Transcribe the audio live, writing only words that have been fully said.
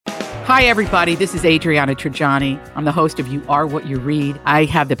Hi, everybody. This is Adriana Trajani. I'm the host of You Are What You Read. I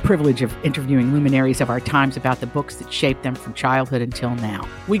have the privilege of interviewing luminaries of our times about the books that shaped them from childhood until now.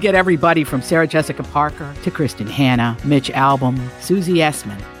 We get everybody from Sarah Jessica Parker to Kristen Hanna, Mitch Albom, Susie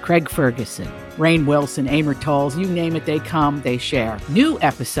Essman, Craig Ferguson, Rainn Wilson, Amor Tolls, you name it, they come, they share. New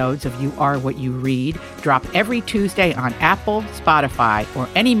episodes of You Are What You Read drop every Tuesday on Apple, Spotify, or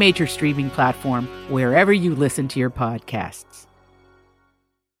any major streaming platform wherever you listen to your podcasts.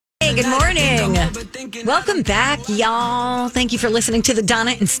 Hey, good morning. Welcome back, y'all. Thank you for listening to the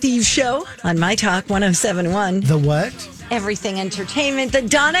Donna and Steve Show on My Talk 107.1. The what? Everything Entertainment. The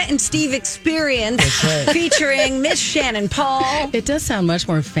Donna and Steve Experience featuring Miss Shannon Paul. It does sound much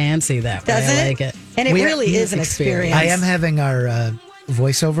more fancy that way. Does it? I like it. And it really is an experience. I am having our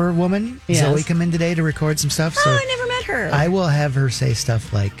voiceover woman, Yes. Zoe, come in today to record some stuff. So I never met her. I will have her say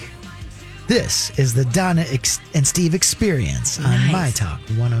stuff like, this is the Donna and Steve Experience on My Talk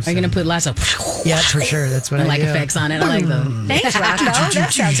 107. Are you going to put lots of Yeah, for sure. That's what I like do. effects on it? I like them. Thanks, Rocco. That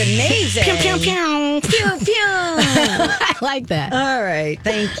sounds amazing. Pew, pew, pew. Pew, pew. I like that. All right.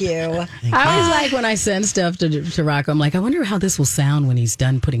 Thank you. I always like when I send stuff to Rocco. I'm like, I wonder how this will sound when he's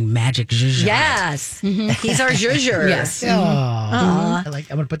done putting magic zhuzh. Yes. He's our zhuzher. Yes. Oh, I'm going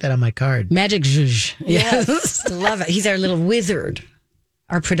to put that on my card. Magic zhuzh. Yes. Love it. He's our little wizard.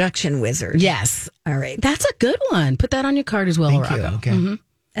 Our production wizard. Yes. All right. That's a good one. Put that on your card as well, Thank you. Rocco. Okay.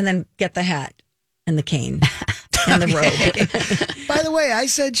 And then get the hat and the cane and the robe. By the way, I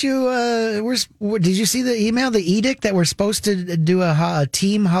sent you, did you see the email, the edict that we're supposed to do a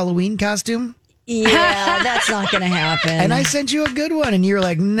team Halloween costume? Yeah, that's not going to happen. And I sent you a good one, and you were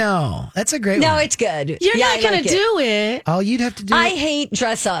like, no, that's a great one. No, it's good. You're Yeah, not I going like to do it. All you'd have to do I hate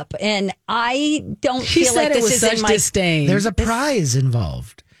dress up, and I don't She feel said like it this was is such in my... disdain. There's a prize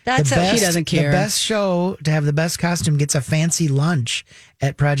involved. That's the okay. best, She doesn't care. The best show to have the best costume gets a fancy lunch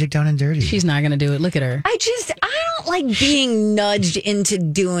at Project Down and Dirty. She's not going to do it. Look at her. I don't like being nudged into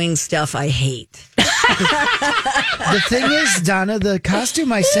doing stuff I hate. The thing is, Donna, the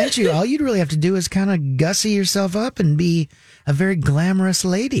costume I sent you, all you'd really have to do is kind of gussy yourself up and be a very glamorous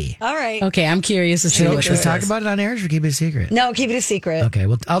lady. All right. Okay, I'm curious to see So what should we this talk is. about it on air or should we keep it a secret? No, keep it a secret. Okay,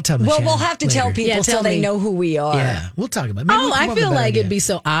 well, I'll tell Well, Michelle we'll have to tell later. people Yeah, so tell they me. know who we are. Yeah, we'll talk about it. Maybe Oh, we'll come I up with a feel better like idea. it'd be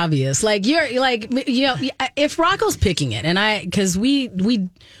so obvious. Like you're like, you know, if Rocco's picking it, and because we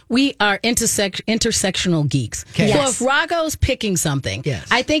are intersectional geeks. Okay. Yes. So if Rocco's picking something, Yes.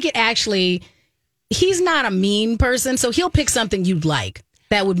 I think it actually, he's not a mean person, so he'll pick something you'd like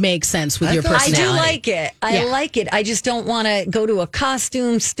that would make sense with I your thought- I personality. do like it. I Yeah. like it. I just don't want to go to a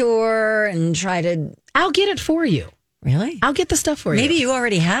costume store and try to... I'll get it for you. Really? I'll get the stuff for you. Maybe you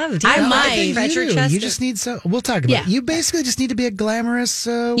already have. Do you I have might. like a treasure you. chest? You just need we'll talk about Yeah. it. You basically just need to be a glamorous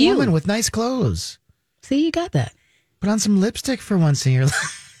You. woman with nice clothes. See, you got that. Put on some lipstick for once in your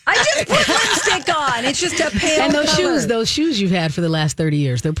life. I just put lipstick on. It's just a pale And color. those shoes you've had for the last 30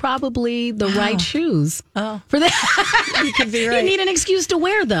 years, they're probably the right shoes. Oh. For that. You could be You right. need an excuse to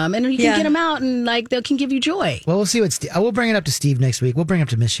wear them, and you can Yeah. get them out, and like they can give you joy. Well, we'll see what we'll bring it up to Steve next week. We'll bring it up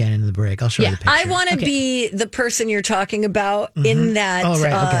to Miss Shannon in the break. I'll show Yeah. you the picture. I want to be the person you're talking about in that Oh,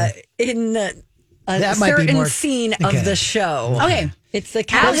 right, okay. in a That might be certain more- scene okay. of the show. Okay. It's the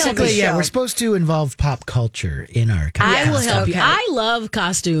cast of the Basically, yeah, show. we're supposed to involve pop culture in our I will costume. help you. Okay. I love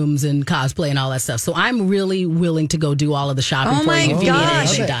costumes and cosplay and all that stuff, so I'm really willing to go do all of the shopping Oh for my you if you need gosh.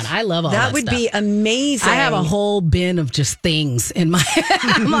 anything done. I love all that That would stuff. be amazing. I have a whole bin of just things in my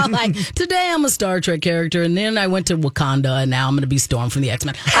I'm all like, today I'm a Star Trek character, and then I went to Wakanda, and now I'm going to be Storm from the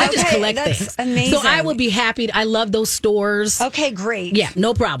X-Men. I just Okay, collect that's things. amazing. So I would be happy. I love those stores. Okay, great. Yeah,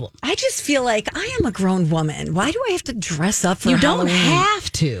 no problem. I just feel like I am a grown woman. Why do I have to dress up for You don't Halloween?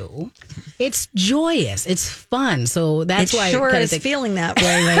 have to. It's joyous. It's fun. So that's It why sure I kinda is think, feeling that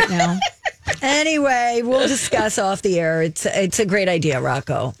way right now. Anyway, we'll discuss off the air. It's a great idea,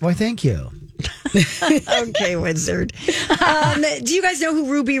 Rocco. Why, thank you. Okay, wizard. Do you guys know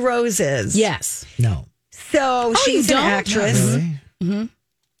who Ruby Rose is? yes. No. So she's you an don't? actress. Really?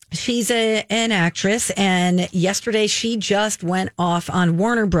 She's an actress, and yesterday she just went off on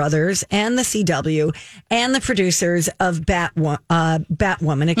Warner Brothers and the CW and the producers of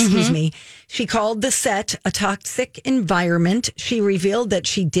Batwoman. Excuse me. She called the set a toxic environment. She revealed that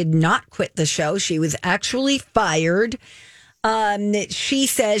she did not quit the show; she was actually fired. She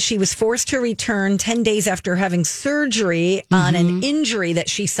says she was forced to return 10 days after having surgery on an injury that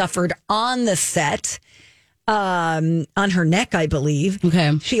she suffered on the set. On her neck, I believe.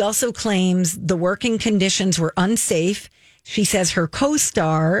 Okay. She also claims the working conditions were unsafe. She says her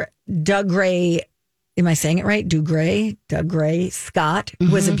co-star, Doug Ray, am I saying it right? Doug Ray Scott,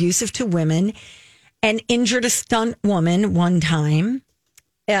 was abusive to women and injured a stunt woman one time.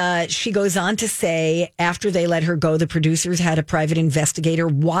 she goes on to say, after they let her go, the producers had a private investigator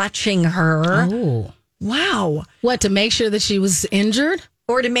watching her. Oh. Wow. What, to make sure that she was injured?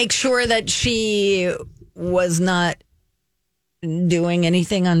 Or to make sure that she was not doing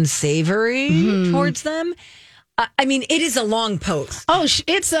anything unsavory towards them. I mean, it is a long post. Oh,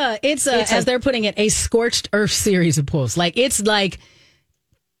 it's as they're putting it, a scorched earth series of posts. Like, it's like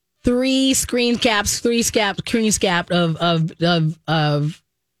 3 screen caps of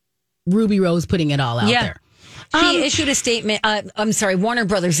Ruby Rose putting it all out there. She issued a statement. Warner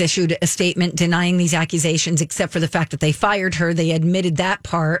Brothers issued a statement denying these accusations, except for the fact that they fired her. They admitted that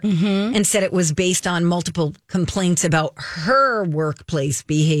part and said it was based on multiple complaints about her workplace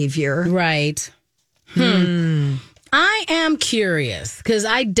behavior. Right. I am curious because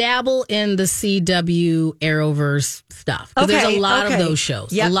I dabble in the CW Arrowverse stuff. There's a lot of those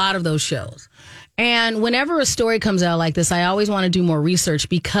shows. Yep. A lot of those shows. And whenever a story comes out like this, I always want to do more research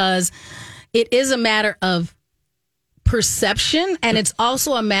because it is a matter of perception, and it's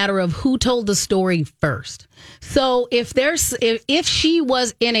also a matter of who told the story first. So if she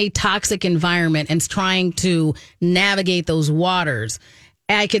was in a toxic environment and trying to navigate those waters,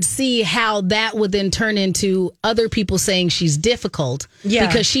 I could see how that would then turn into other people saying she's difficult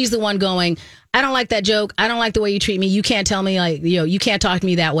because she's the one going, I don't like that joke. I don't like the way you treat me. You can't tell me, like, you can't talk to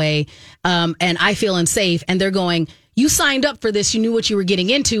me that way. And I feel unsafe. And they're going, you signed up for this. You knew what you were getting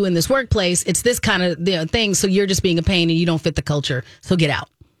into in this workplace. It's this kind of thing. So you're just being a pain and you don't fit the culture. So get out.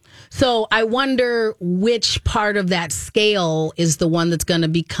 So I wonder which part of that scale is the one that's going to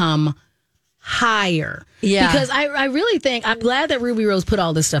become higher. Yeah. Because I really think, I'm glad that Ruby Rose put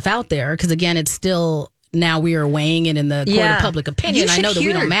all this stuff out there. Because again, it's still, now we are weighing it in the court of public opinion. I know that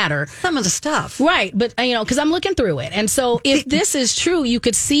we don't matter. Some of the stuff. Right. But, because I'm looking through it. And so if this is true, you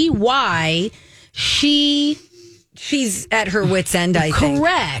could see why she's at her wit's end, I think.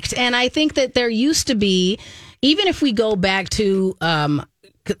 Correct. And I think that there used to be, even if we go back to,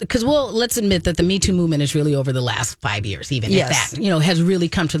 because let's admit that the Me Too movement is really over the last 5 years, even if that, has really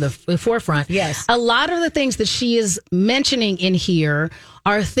come to the forefront. Yes. A lot of the things that she is mentioning in here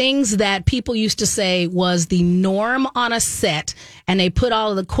are things that people used to say was the norm on a set, and they put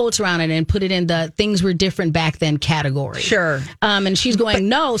all of the quotes around it and put it in the things were different back then category. Sure. And she's going,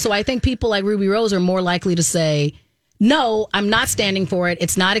 no. So I think people like Ruby Rose are more likely to say, no, I'm not standing for it.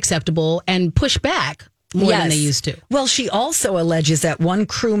 It's not acceptable, and push back more than they used to. Well, she also alleges that one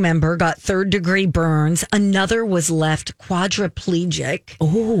crew member got 3rd-degree burns. Another was left quadriplegic.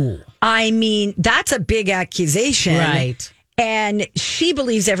 Oh. I mean, that's a big accusation. Right. And she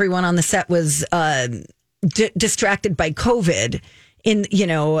believes everyone on the set was distracted by COVID.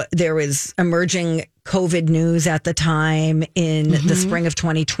 There was emerging COVID news at the time in the spring of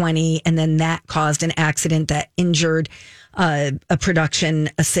 2020. And then that caused an accident that injured a production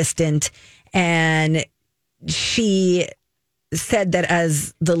assistant. And she said that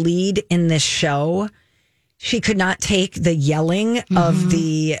as the lead in this show, she could not take the yelling of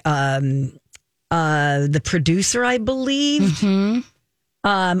the producer, I believe,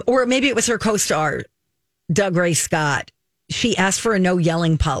 or maybe it was her co-star, Doug Ray Scott. She asked for a no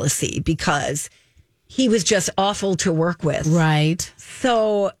yelling policy because he was just awful to work with. Right.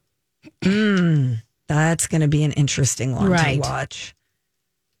 So that's going to be an interesting one to watch.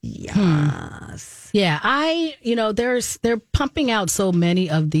 Yes. Yeah, they're pumping out so many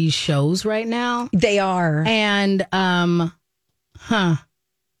of these shows right now. They are. And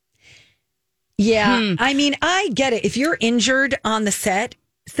yeah. I mean, I get it. If you're injured on the set,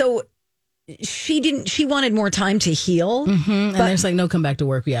 so she wanted more time to heal. And there's like, no, come back to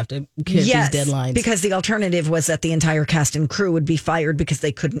work. We have to hit these deadlines. Because the alternative was that the entire cast and crew would be fired because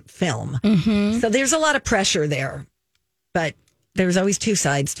they couldn't film. So there's a lot of pressure there. But there's always two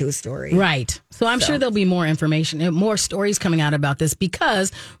sides to a story. Right. So I'm sure there'll be more information, more stories coming out about this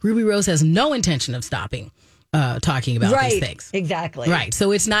because Ruby Rose has no intention of stopping talking about these things. Exactly. Right.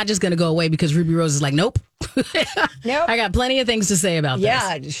 So it's not just going to go away because Ruby Rose is like, nope. Nope. I got plenty of things to say about this.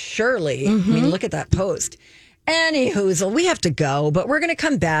 Yeah, surely. I mean, look at that post. Anywho, we have to go, but we're going to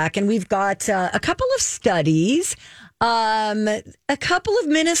come back and we've got a couple of studies. A couple of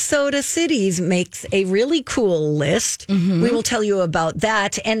Minnesota cities makes a really cool list. We will tell you about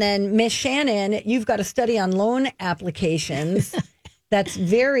that. And then, Miss Shannon, you've got a study on loan applications. That's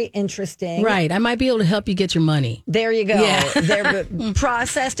very interesting. Right. I might be able to help you get your money. There you go. Yeah. They're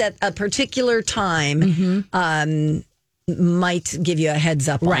processed at a particular time. Might give you a heads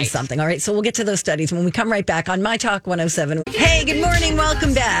up on something. All right. So we'll get to those studies when we come right back on My Talk 107. Hey, good morning.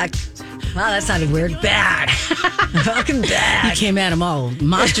 Welcome back. Wow, that sounded weird. Bad. Welcome back. You came at them all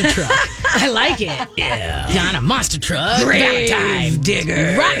monster truck. I like it. Yeah. Donna, monster truck. Grave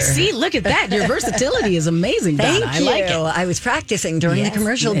digger. Right. See, look at that. Your versatility is amazing, Donna. Thank I you. like it. I was practicing during the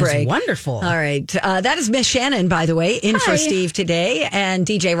commercial It's break. wonderful. All right. That is Miss Shannon, by the way, in for Hi. Steve today. And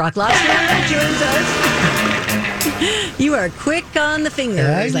DJ Rock Lobster joins us. You are quick on the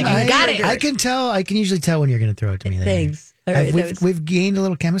fingers. I got it. I can tell. I can usually tell when you're going to throw it to me. Thanks. All right, We've gained a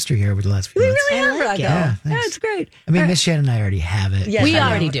little chemistry here over the last few we months. really have, like Rocco. it. Yeah, thanks. That's great. I mean, Miss Shannon and I already have it. Yes, We I know.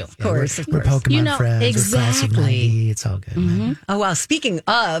 already do. Of course, of We're course. Pokemon friends. Exactly. We're class of 90. It's all good. Man. Oh, well, speaking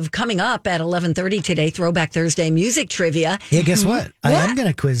of, coming up at 11:30 today, Throwback Thursday music trivia. Yeah, guess what? I am going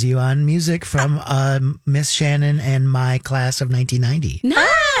to quiz you on music from Miss Shannon and my class of 1990. Nice.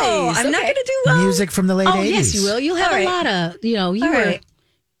 Oh, I'm not going to do Music from the late 80s. Oh, yes, you will. You'll have All right. a lot of, you All were. right.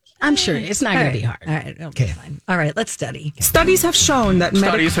 I'm sure it's not going to be hard. All right. Okay, fine. All right, let's study. Studies have shown that The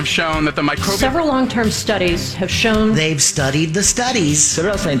microbial. several long-term studies have shown They've studied the studies.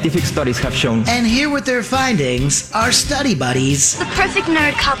 Several scientific studies have shown. And here with their findings are study buddies, The perfect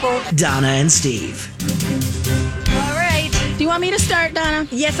nerd couple. Donna and Steve. All right. Do you want me to start, Donna?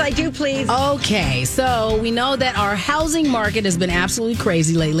 Yes, I do, please. Okay, so we know that our housing market has been absolutely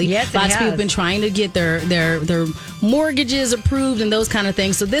crazy lately. Yes, it Lots of people has. have been trying to get their mortgages approved and those kind of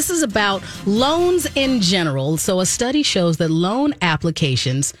things. So this is about loans in general. So a study shows that loan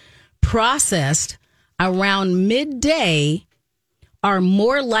applications processed around midday are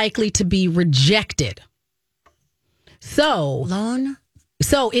more likely to be rejected. So Loan?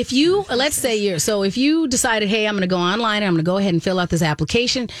 So if you, let's say if you decided, hey, I'm going to go online and I'm going to go ahead and fill out this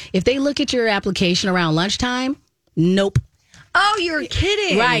application. If they look at your application around lunchtime, nope. Oh, you're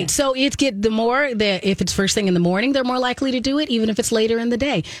kidding. Right. So if it's first thing in the morning, they're more likely to do it, even if it's later in the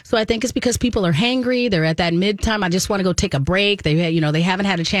day. So I think it's because people are hangry. They're at that mid-time. I just want to go take a break. They haven't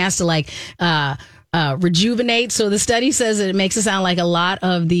had a chance to rejuvenate. So the study says that it makes it sound like a lot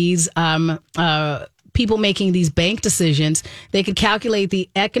of these, people making these bank decisions, they could calculate the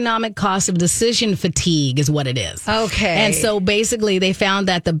economic cost of decision fatigue is what it is. Okay. And so basically they found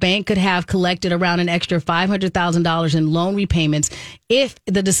that the bank could have collected around an extra $500,000 in loan repayments if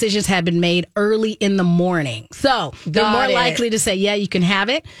the decisions had been made early in the morning. So they're Got more it. likely to say, yeah, you can have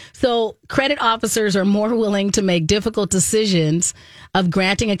it. So credit officers are more willing to make difficult decisions of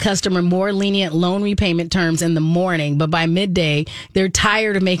granting a customer more lenient loan repayment terms in the morning, but by midday, they're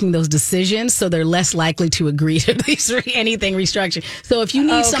tired of making those decisions, so they're less likely to agree to anything restructured. So if you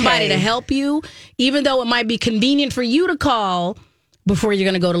need somebody to help you, even though it might be convenient for you to call before you're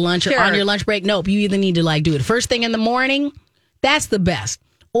going to go to lunch or on your lunch break, nope, you either need to do it first thing in the morning, that's the best,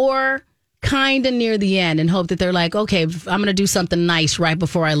 or kind of near the end and hope that they're like, okay, I'm going to do something nice right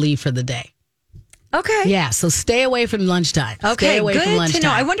before I leave for the day. Okay. Yeah, so stay away from lunchtime. Okay, Stay away good from lunchtime. to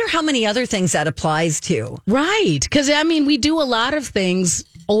know. I wonder how many other things that applies to. Right. Because, we do a lot of things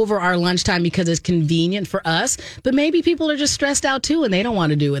over our lunchtime because it's convenient for us, but maybe people are just stressed out too and they don't want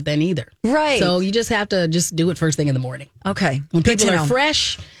to do it then either. Right. So you just have to just do it first thing in the morning. Okay. When Good people to are know.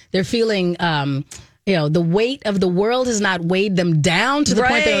 fresh, they're feeling, the weight of the world has not weighed them down to the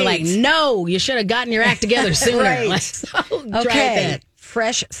point they're like, no, you should have gotten your act together sooner. Right. Try Okay. that.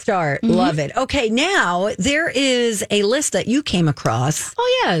 Fresh start. Love it. Okay, now there is a list that you came across.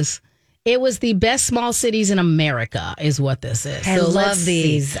 Oh, yes. It was the best small cities in America is what this is. I So let's love see.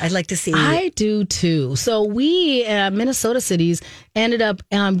 these. I'd like to see. I do too. So we, Minnesota cities, ended up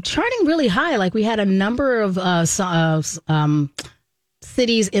charting really high. Like we had a number of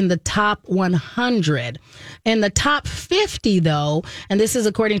cities in the top 100. In the top 50, though, and this is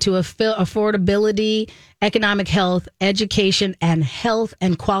according to affordability, economic health, education, and health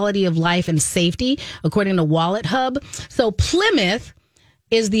and quality of life and safety, according to Wallet Hub. So Plymouth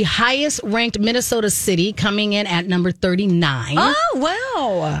is the highest ranked Minnesota city, coming in at number 39.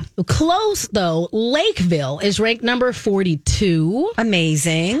 Oh, wow. Close, though, Lakeville is ranked number 42.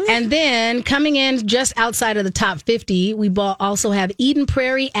 Amazing. And then coming in just outside of the top 50, we also have Eden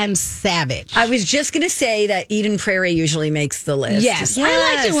Prairie and Savage. I was just going to say that Eden Prairie usually makes the list. Yes.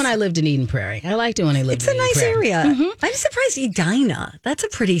 I liked it when I lived in Eden Prairie. I liked it when I lived It's in a Eden nice Prairie. area. I'm surprised Edina. That's a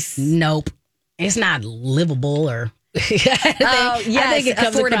pretty... Nope. It's not livable or... I think it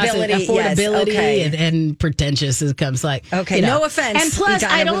comes affordability. across as affordability Yes, okay. and pretentious. It comes like Okay, no offense, And plus,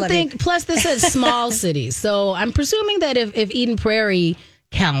 Edina, I we don't love think. you. Plus, this says small cities, so I'm presuming that if Eden Prairie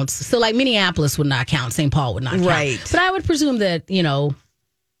counts, so like Minneapolis would not count, St. Paul would not count, Right. But I would presume that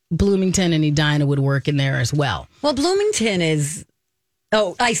Bloomington and Edina would work in there as well. Well, Bloomington is...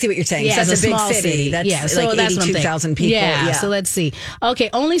 Oh, I see what you're saying. Yeah, so that's it's a big small city. That's like what I'm thinking. 82,000 people. Yeah, so let's see. Okay,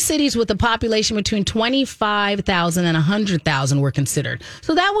 only cities with a population between 25,000 and 100,000 were considered.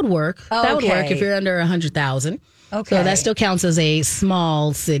 So that would work. That would work Okay. if you're under 100,000. Okay. So that still counts as a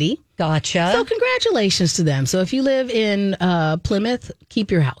small city. Gotcha. So congratulations to them. So if you live in Plymouth,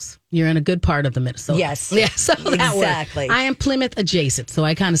 keep your house. You're in a good part of the Minnesota. Yes. Yeah, so that Exactly. works. I am Plymouth adjacent, so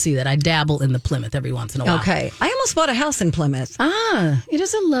I kind of see that. I dabble in the Plymouth every once in a while. Okay. I almost bought a house in Plymouth. It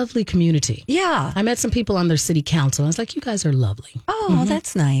is a lovely community. Yeah. I met some people on their city council. I was like, you guys are lovely. Oh,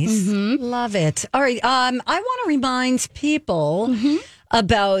 that's nice. Love it. All right. I want to remind people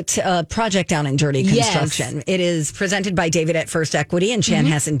about Project Down and Dirty Construction. Yes. It is presented by David at First Equity and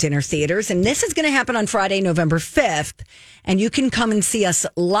Chanhassen Dinner Theaters. And this is going to happen on Friday, November 5th. And you can come and see us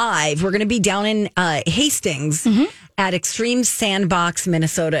live. We're going to be down in Hastings at Extreme Sandbox,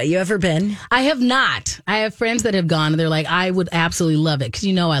 Minnesota. You ever been? I have not. I have friends that have gone, and they're like, I would absolutely love it, because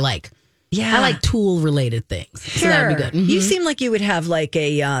I like tool related things. So that would be good. You seem like you would have like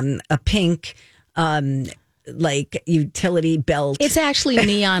a pink like utility belt. It's actually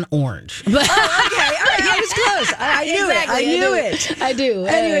neon orange. But okay, all right, I was close. I knew Exactly, it. I knew it. I do.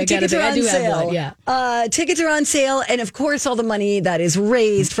 Anyway, I tickets are I on do have sale. one, yeah. Tickets are on sale, and of course, all the money that is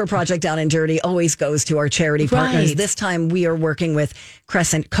raised for Project Down and Dirty always goes to our charity partners. Right. This time, we are working with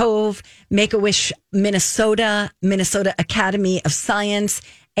Crescent Cove, Make-A-Wish Minnesota, Minnesota Academy of Science,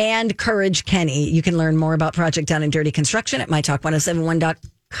 and Courage Kenny. You can learn more about Project Down and Dirty Construction at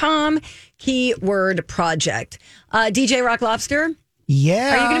mytalk1071.com. Keyword project. DJ Rock Lobster, Yeah.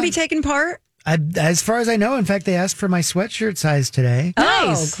 are you going to be taking part? As far as I know, in fact, they asked for my sweatshirt size today.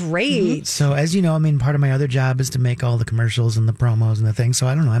 Nice. Oh, great. So as you know, I mean, part of my other job is to make all the commercials and the promos and the things. So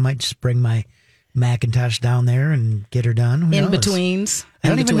I don't know. I might just bring my Macintosh down there and get her done. Who In knows? betweens. I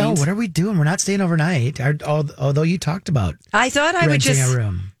don't even know. In-betweens. What are we doing? We're not staying overnight. Although you talked about I thought I would renting just. a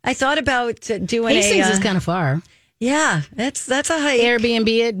room. I thought about doing Hastings a. is kind of far. Yeah, that's a hike. Airbnb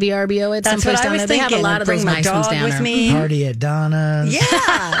it, VRBO it, That's someplace what I down was there. They have thinking. a lot I'd of those bring my nice ones dog down with there. me. Party at Donna's.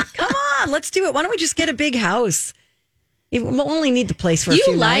 Yeah, come on, let's do it. Why don't we just get a big house? We'll only need the place for a few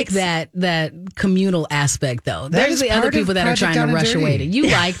You like nights. that communal aspect, though. That There's is the other part of people that are Project trying Down to and rush Dirty. away to. You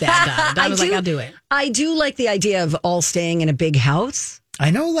like that, Donna. Donna's like, I'll do it. I do like the idea of all staying in a big house.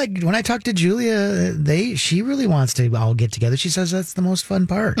 I know, like, when I talked to Julia, she really wants to all get together. She says that's the most fun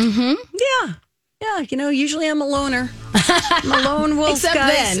part. Yeah. Yeah, usually I'm a loner. I'm a lone wolf, Except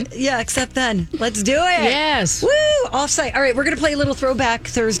guys. then. Yeah, except then. Let's do it. Yes. Woo! Offsite. All right, we're going to play a little Throwback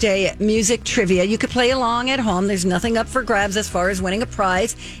Thursday music trivia. You could play along at home. There's nothing up for grabs as far as winning a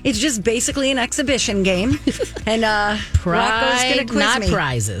prize. It's just basically an exhibition game. And Rocco's going to Pride, quiz not me.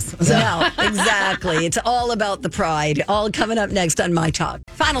 prizes. No, exactly. It's all about the pride. All coming up next on My Talk.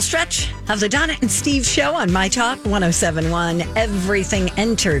 Final stretch of the Donna and Steve show on My Talk 107.1. Everything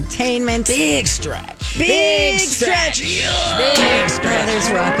Entertainment. Big stretch. Big stretch. Big stretch. There's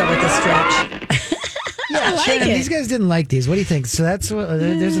Rocco with the stretch. I like Shannon, it. these guys didn't like these. What do you think? So there's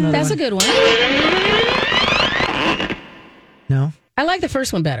another That's one. a good one. No? I like the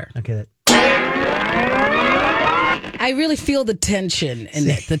first one better. Okay. I really feel the tension in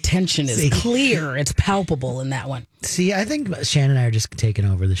it. The tension is clear. It's palpable in that one. See, I think Shannon and I are just taking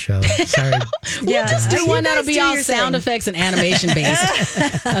over the show. Sorry. Yeah, Just do you one guys that'll be do all your sound thing. effects and animation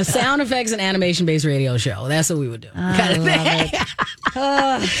based. A sound effects and animation based radio show. That's what we would do. Kind of thing. But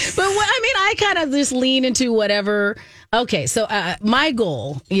I kind of just lean into whatever. Okay, so my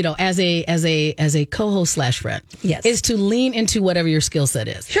goal, as a co-host / friend, Yes. is to lean into whatever your skill set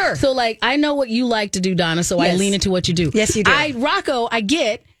is. Sure. So like I know what you like to do, Donna. So I Yes. lean into what you do. Yes, you do. Rocco, I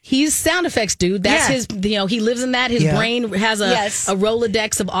get. He's sound effects dude. That's Yeah. his. He lives in that. His Yeah. brain has a Yes.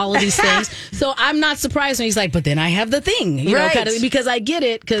 Rolodex of all of these things. So I'm not surprised when he's like, but then I have the thing, Right. kind of, because I get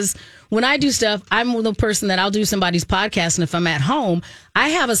it. Because when I do stuff, I'm the person that I'll do somebody's podcast, and if I'm at home, I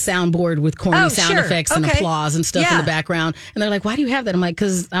have a soundboard with corny Oh, sound sure. effects and Okay. applause and stuff in Yeah. the background. And they're like, why do you have that? I'm like,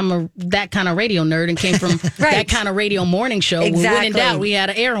 because I'm that kind of radio nerd and came from Right. that kind of radio morning show. When Exactly. in doubt, we had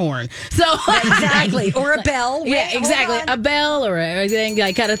an air horn. So Exactly. Or a bell. yeah, Wait, hold exactly. on. A bell or a thing,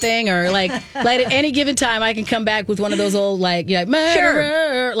 like kind of thing, or like at any given time, I can come back with one of those old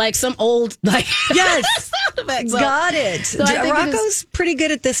murderer, like some old Yes. sound effects. So- Got it. So I think it is- Rocco's pretty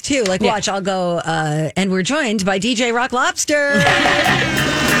good at this too. Like, watch, I'll go, and we're joined by DJ Rock Lobster.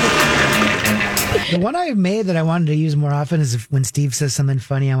 The one I've made that I wanted to use more often is when Steve says something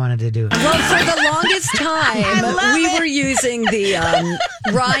funny I wanted to do. Well, for the longest time, we were using the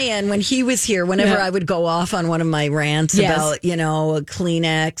Ryan when he was here. Whenever Yeah. I would go off on one of my rants Yes. about,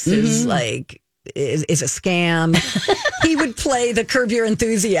 Kleenex is like is a scam, he would play the Curb Your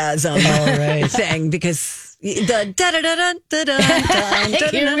Enthusiasm right. thing because the da da da da da da da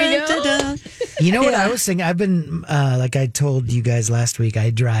Here we go. da da. You know what I was thinking? I've been, like I told you guys last week, I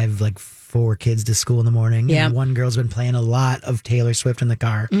drive like 4 kids to school in the morning. Yeah. And one girl's been playing a lot of Taylor Swift in the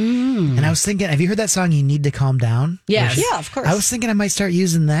car. And I was thinking, have you heard that song, You Need to Calm Down? Yes. Yeah, of course. I was thinking I might start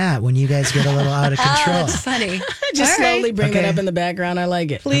using that when you guys get a little out of control. That's funny. Just All right. slowly bring it Okay. up in the background. I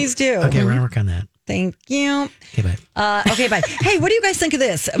like it. Please do. Okay, we're going to work on that. Thank you. Okay, bye. Okay, bye. Hey, what do you guys think of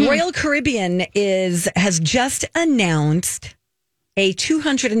this? Royal Caribbean has just announced a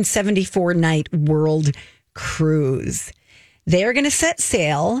 274 night world cruise. They're going to set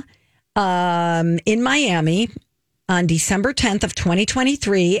sail in Miami on December 10th of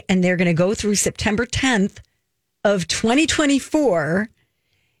 2023, and they're going to go through September 10th of 2024.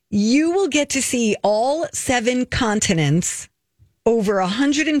 You will get to see all 7 continents, over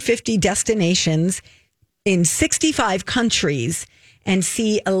 150 destinations in 65 countries, and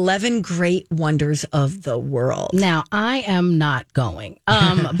see 11 great wonders of the world. Now, I am not going,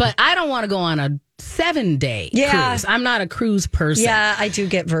 but I don't want to go on a 7-day cruise. I'm not a cruise person. Yeah, I do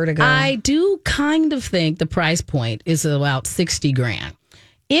get vertigo. I do kind of think the price point is about $60,000.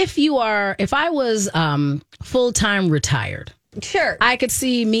 If I was full-time retired, Sure. I could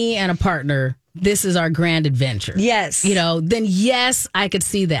see me and a partner. This is our grand adventure. Yes. Then yes, I could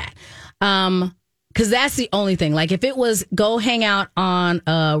see that. Because that's the only thing. Like if it was go hang out on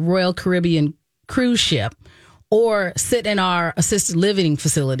a Royal Caribbean cruise ship or sit in our assisted living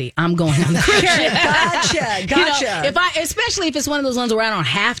facility, I'm going on the cruise ship. Gotcha. Especially if it's one of those ones where I don't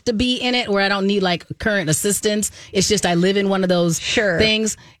have to be in it, where I don't need like current assistance. It's just I live in one of those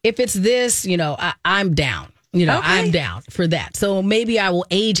things. If it's this, I'm down. I'm down for that. So maybe I will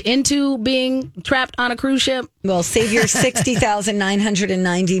age into being trapped on a cruise ship. Well, save your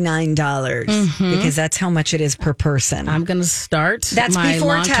 $60,999 because that's how much it is per person. I'm going to start That's my before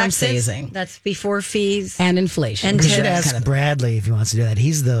long-term taxes. saving. That's before fees And inflation. And We tips. should ask Bradley if he wants to do that.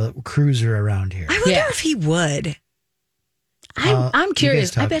 He's the cruiser around here. I wonder Yeah. if he would. I'm curious.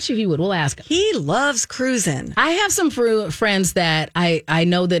 guys talk. I bet you he would. We'll ask him. He loves cruising. I have some friends that I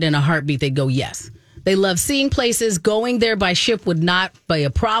know that in a heartbeat they'd go yes. They love seeing places. Going there by ship would not be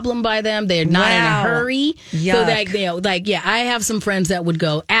a problem by them. They're not in a Wow. hurry. Yuck. So I have some friends that would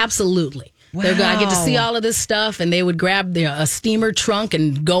go absolutely. They're going to get to see all of this stuff, and they would grab a steamer trunk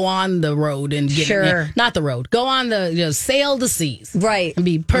and go on the road and get not the road, go on the sail the seas, Right. and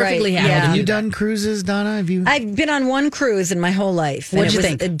be perfectly Right, happy. yeah. to Have do you that. done cruises, Donna? Have you? I've been on one cruise in my whole life. What'd and you it was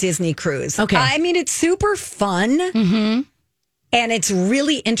think? a Disney cruise. Okay. I mean, it's super fun. Mm-hmm. And it's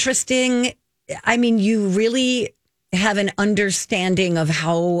really interesting. I mean, you really have an understanding of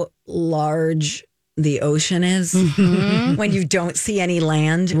how large the ocean is when you don't see any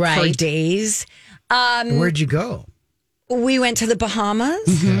land for Right. days. Where'd you go? We went to the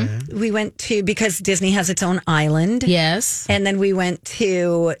Bahamas. We went because Disney has its own island. Yes. And then we went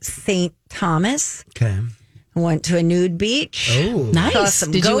to St. Thomas. Okay. Went to a nude beach. Oh, Saw Nice.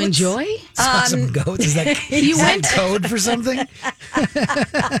 some Did you goats. enjoy? saw some goats. Is that, is that code for something?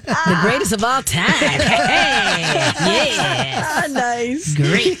 The greatest of all time. Hey, yeah. Nice.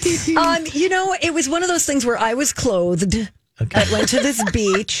 Great. It was one of those things where I was clothed. Okay. I went to this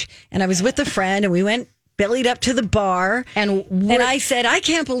beach and I was with a friend and we went bellied up to the bar. And I said, I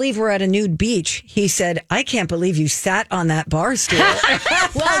can't believe we're at a nude beach. He said, I can't believe you sat on that bar stool.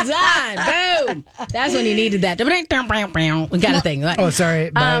 well done. Boom. That's when you needed that. We got a thing. Oh,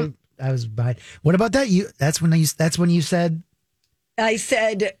 sorry. I was behind. What about that? That's when you said. I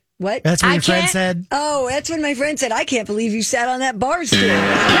said, what? That's when I your friend can't- said. Oh, that's when my friend said, I can't believe you sat on that bar stool.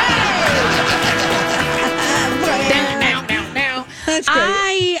 That's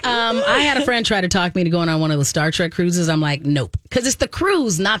great. I had a friend try to talk me to going on one of the Star Trek cruises. I'm like, nope, because it's the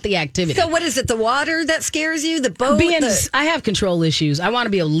cruise, not the activity. So what is it? The water that scares you? The boat? I have control issues. I want to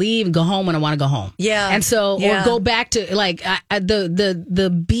be able to leave and go home when I want to go home. Yeah. And so, Yeah. or go back to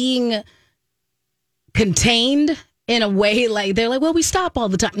the being contained in a way, like they're like, well, we stop all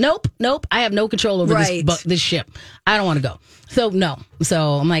the time. Nope. I have no control over Right. this ship. I don't want to go. So no.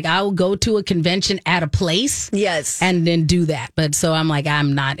 So I'm like, I will go to a convention at a place. Yes. And then do that. But so I'm like,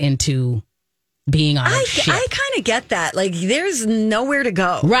 I'm not into being on a I ship. kind of get that. Like, there's nowhere to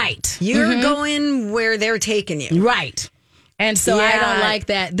go. Right. You're going where they're taking you. Right. And so I Yeah. don't like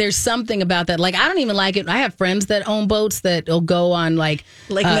that. There's something about that. Like, I don't even like it. I have friends that own boats that will go on like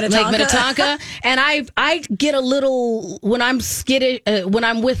Lake Minnetonka. Minnetonka. And I get a little when I'm skittish when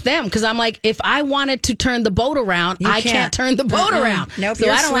I'm with them, because I'm like, if I wanted to turn the boat around, I can't turn the boat around. Nope, So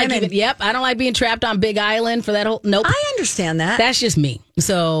you're I don't like swimming. I don't like being trapped on Big Island for that whole nope. I understand that. That's just me.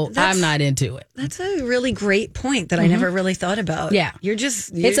 So That's- I'm not into it. That's a really great point that I never really thought about. Yeah. You're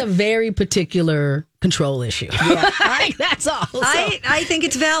just... It's a very particular control issue. That's all. So. I think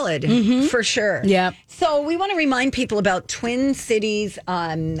it's valid for sure. Yeah. So we want to remind people about Twin Cities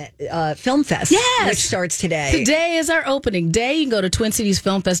Film Fest, which starts today. Today is our opening day. You can go to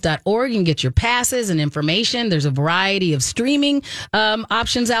TwinCitiesFilmFest.org. You can get your passes and information. There's a variety of streaming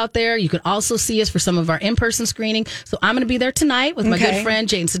options out there. You can also see us for some of our in-person screening. So I'm going to be there tonight with my good friend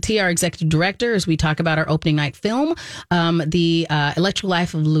Jane Satie, our executive director, as we talk about our opening night film, The Electric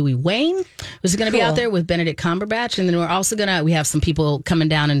Life of Louis Wayne, which is going to be out there with Benedict Cumberbatch. And then we're also we have some people coming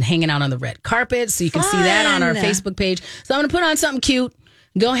down and hanging out on the red carpet. So you can see that on our Facebook page. So I'm going to put on something cute.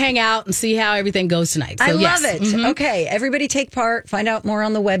 Go hang out and see how everything goes tonight. So, I love it. Okay, everybody take part. Find out more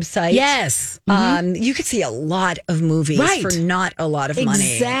on the website. Yes. You could see a lot of movies for not a lot of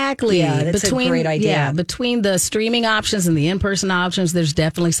money. Exactly. Yeah, that's a great idea. Yeah, between the streaming options and the in-person options, there's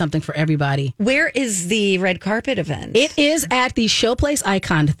definitely something for everybody. Where is the red carpet event? It is at the Showplace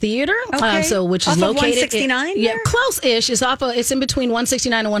Icon Theater, which is located 169. Close-ish. It's in between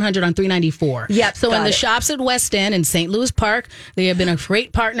 169 and 100 on 394. Yep. So in the shops at West End in St. Louis Park, they have been a great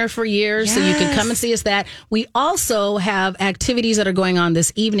partner for years, so you can come and see us. That we also have activities that are going on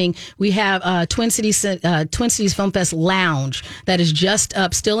this evening. We have Twin Cities Film Fest Lounge that is just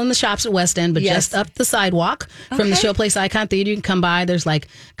up, still in the shops at West End, but just up the sidewalk from the Showplace Icon Theater. You can come by. There's like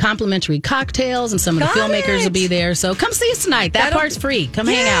complimentary cocktails, and some of the filmmakers will be there. So come see us tonight. That part's free. Come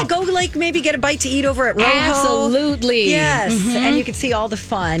hang out. Go maybe get a bite to eat over at Rojo. Absolutely. Yes, and you can see all the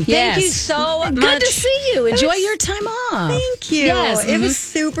fun. Yes. Thank you so much. Good to see you. Enjoy your time off. Thank you. Yes. It was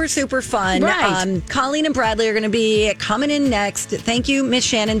super fun. Right. Colleen and Bradley are going to be coming in next. Thank you, Miss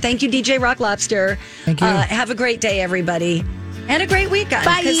Shannon. Thank you, DJ Rock Lobster. Thank you. Have a great day, everybody. And a great weekend.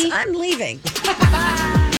 Bye. Because I'm leaving.